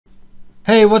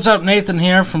Hey, what's up? Nathan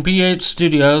here from PH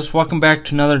Studios. Welcome back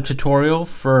to another tutorial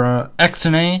for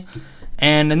XNA.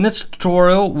 And in this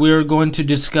tutorial, we're going to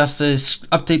discuss this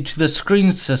update to the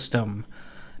screen system.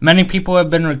 Many people have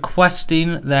been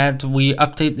requesting that we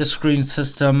update the screen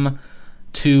system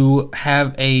to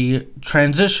have a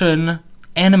transition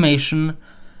animation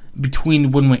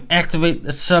between when we activate the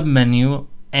submenu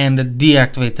and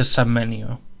deactivate the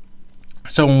submenu.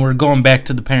 So when we're going back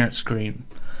to the parent screen.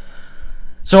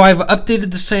 So I've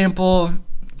updated the sample,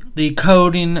 the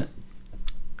coding,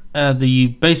 the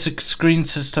basic screen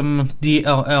system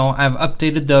DLL. I've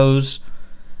updated those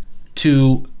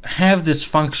to have this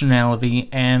functionality,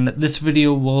 and this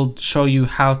video will show you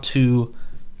how to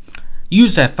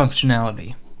use that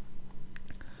functionality.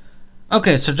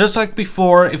 Okay, so just like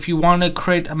before, if you want to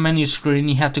create a menu screen,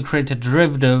 you have to create a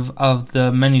derivative of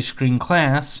the menu screen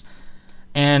class,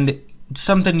 and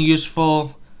something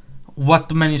useful. What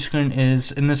the menu screen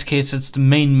is, in this case it's the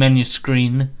main menu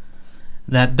screen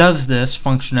that does this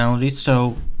functionality.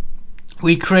 So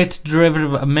we create a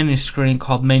derivative of a menu screen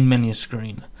called main menu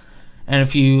screen, and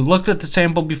if you looked at the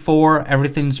sample before,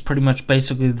 everything's pretty much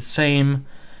basically the same,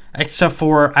 except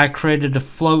for I created a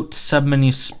float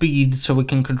submenu speed so we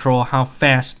can control how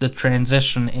fast the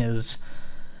transition is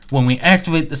when we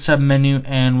activate the submenu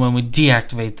and when we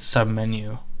deactivate the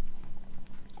submenu.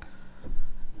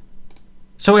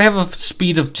 So we have a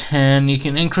speed of 10. You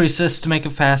can increase this to make it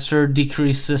faster,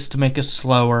 decrease this to make it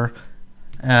slower.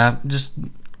 Just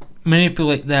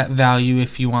manipulate that value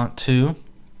if you want to.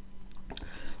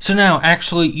 So now,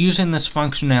 actually using this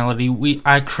functionality,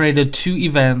 I created two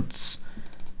events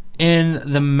in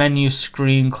the menu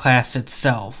screen class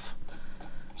itself.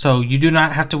 So you do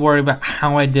not have to worry about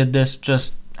how I did this,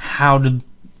 just how to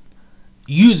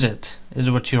use it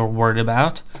is what you're worried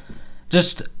about.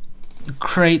 Just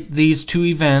create these two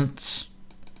events,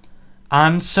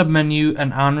 OnSubmenu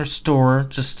and OnRestore.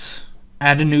 Just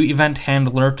add a new event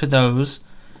handler to those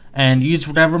and use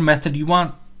whatever method you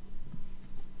want.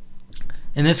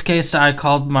 In this case, I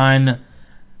called mine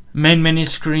main menu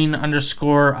screen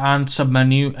underscore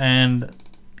OnSubmenu and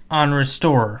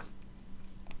OnRestore.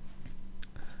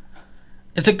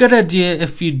 It's a good idea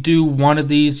if you do one of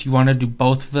these, you want to do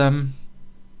both of them,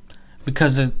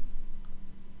 because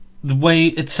the way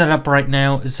it's set up right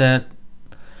now is that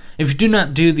if you do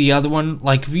not do the other one,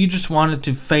 like if you just wanted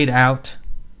to fade out,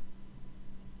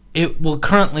 it will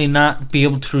currently not be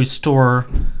able to restore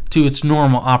to its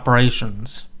normal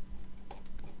operations.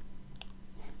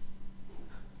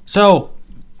 So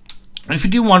if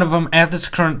you do one of them at this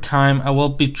current time, I will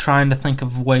be trying to think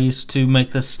of ways to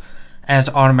make this as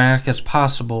automatic as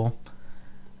possible.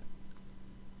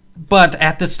 But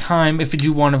at this time, if you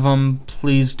do one of them,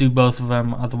 please do both of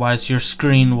them, otherwise your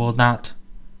screen will not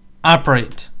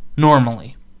operate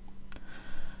normally.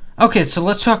 Okay, so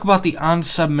let's talk about the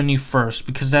OnSubmenu first,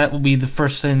 because that will be the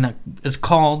first thing that is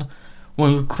called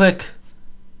when we click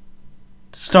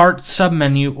Start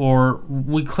Submenu, or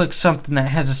we click something that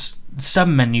has a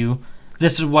submenu.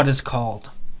 This is what is called.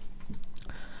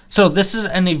 So this is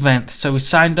an event, so we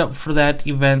signed up for that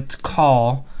event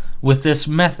call with this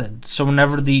method. So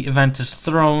whenever the event is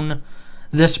thrown,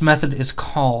 this method is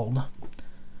called.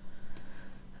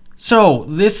 So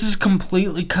this is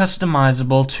completely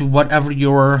customizable to whatever you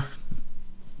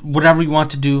want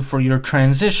to do for your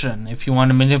transition. If you want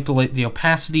to manipulate the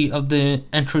opacity of the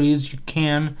entries, you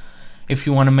can. If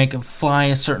you want to make it fly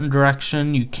a certain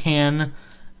direction, you can.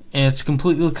 It's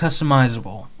completely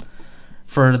customizable.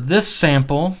 For this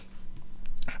sample,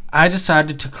 I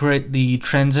decided to create the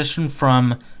transition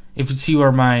from, if you see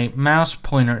where my mouse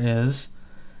pointer is,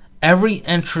 every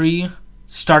entry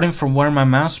starting from where my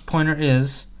mouse pointer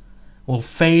is will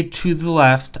fade to the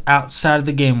left outside of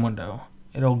the game window.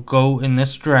 It'll go in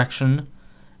this direction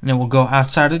and it will go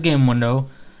outside of the game window.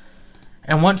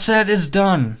 And once that is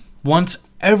done, once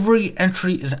every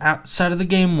entry is outside of the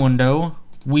game window,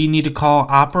 we need to call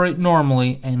operate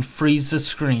normally and freeze the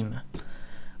screen.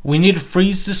 We need to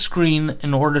freeze the screen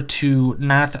in order to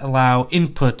not allow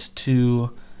input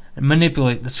to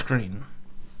manipulate the screen,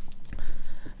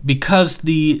 because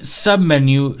the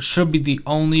submenu should be the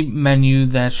only menu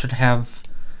that should have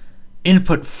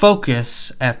input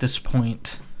focus at this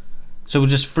point. So we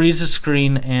just freeze the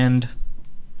screen, and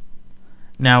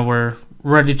now we're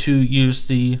ready to use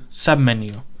the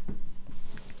submenu.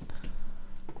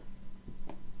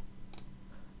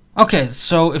 Okay,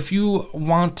 so if you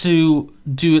want to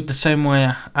do it the same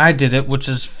way I did it, which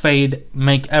is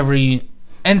make every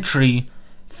entry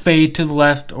fade to the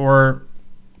left or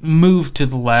move to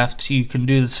the left, you can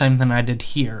do the same thing I did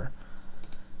here.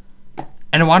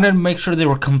 And I wanted to make sure they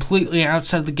were completely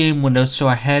outside the game window, so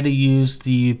I had to use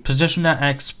the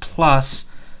position.x plus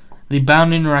the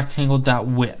bounding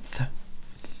rectangle.width.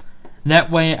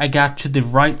 That way I got to the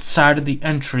right side of the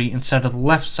entry instead of the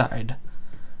left side.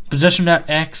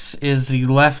 Position.x is the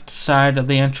left side of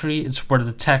the entry. It's where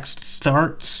the text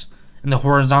starts in the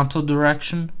horizontal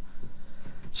direction.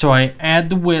 So I add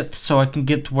the width so I can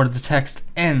get to where the text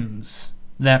ends.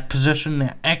 That position,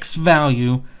 that x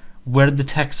value, where the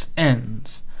text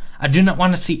ends. I do not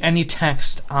want to see any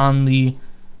text on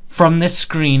from this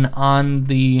screen on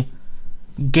the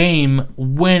game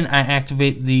when I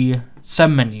activate the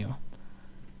submenu.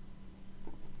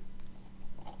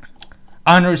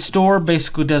 OnRestore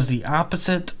basically does the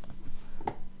opposite.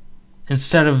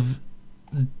 Instead of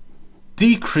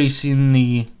decreasing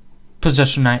the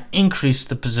position, I increase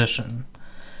the position.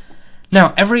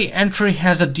 Now, every entry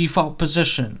has a default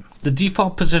position. The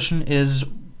default position is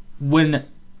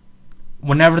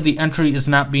whenever the entry is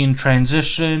not being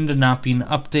transitioned, not being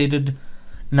updated,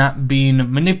 not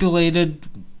being manipulated,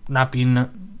 not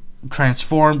being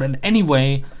transformed in any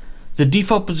way, the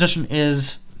default position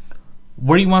is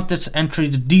where you want this entry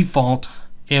to default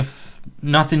if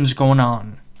nothing's going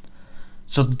on.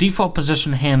 So the default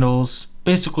position handles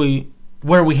basically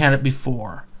where we had it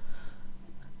before.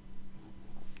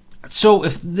 So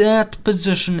if that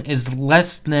position is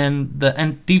less than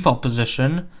the default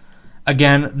position,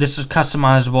 again, this is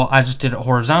customizable. I just did it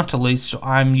horizontally, so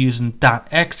I'm using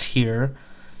 .x here.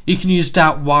 You can use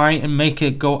 .y and make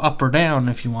it go up or down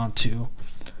if you want to.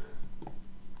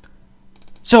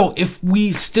 So if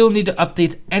we still need to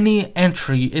update any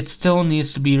entry, it still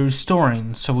needs to be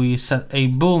restoring. So we set a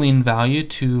Boolean value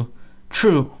to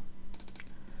true.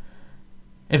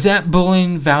 If that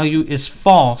Boolean value is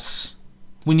false,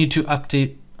 we need to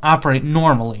operate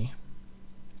normally.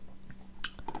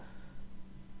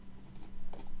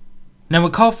 Now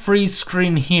we call freeze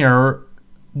screen here.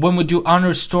 When we do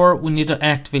OnRestore, we need to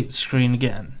activate the screen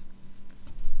again.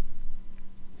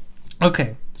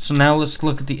 Okay, so now let's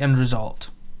look at the end result.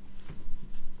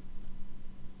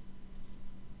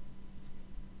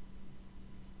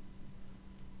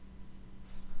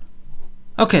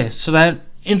 Okay, so that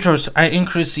I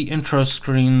increased the intro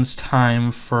screen's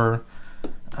time for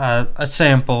a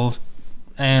sample,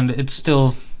 and it's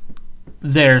still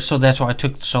there, so that's why it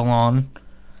took so long.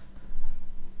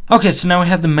 Okay, so now we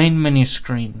have the main menu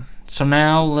screen. So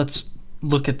now let's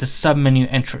look at the submenu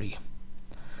entry.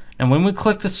 And when we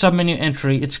click the submenu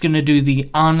entry, it's going to do the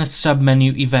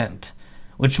OnSubmenu event,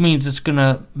 which means it's going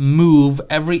to move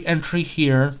every entry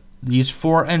here, these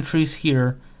 4 entries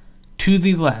here, to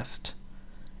the left.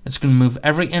 It's going to move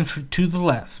every entry to the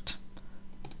left.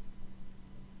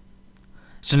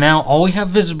 So now all we have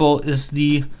visible is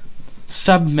the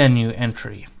submenu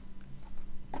entry.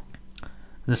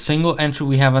 The single entry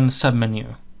we have on the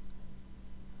submenu.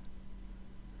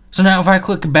 So now if I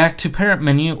click back to parent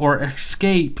menu or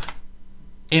escape,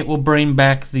 it will bring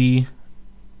back the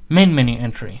main menu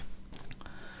entry.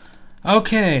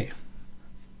 Okay.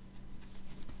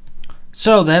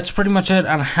 So that's pretty much it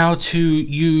on how to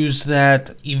use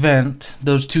that event,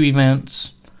 those 2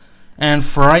 events. And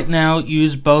for right now,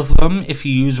 use both of them. If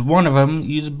you use one of them,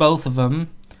 use both of them.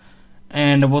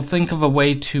 And we'll think of a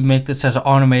way to make this as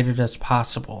automated as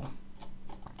possible.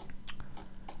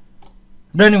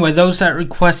 But anyway, those that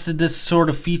requested this sort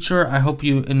of feature, I hope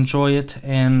you enjoy it,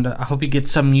 and I hope you get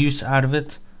some use out of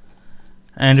it.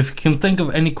 And if you can think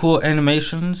of any cool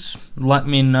animations, let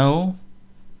me know.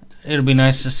 It'll be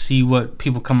nice to see what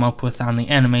people come up with on the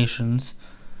animations.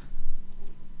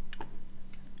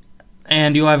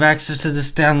 And you'll have access to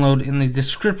this download in the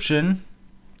description,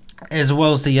 as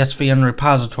well as the SVN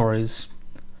repositories.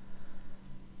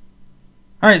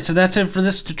 Alright, so that's it for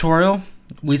this tutorial.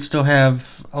 We still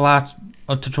have a lot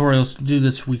of tutorials to do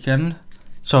this weekend.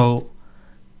 So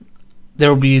there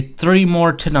will be 3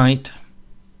 more tonight,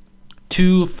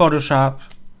 2 Photoshop,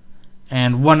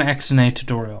 and 1 XNA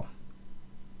tutorial.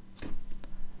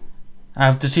 I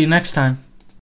hope to see you next time.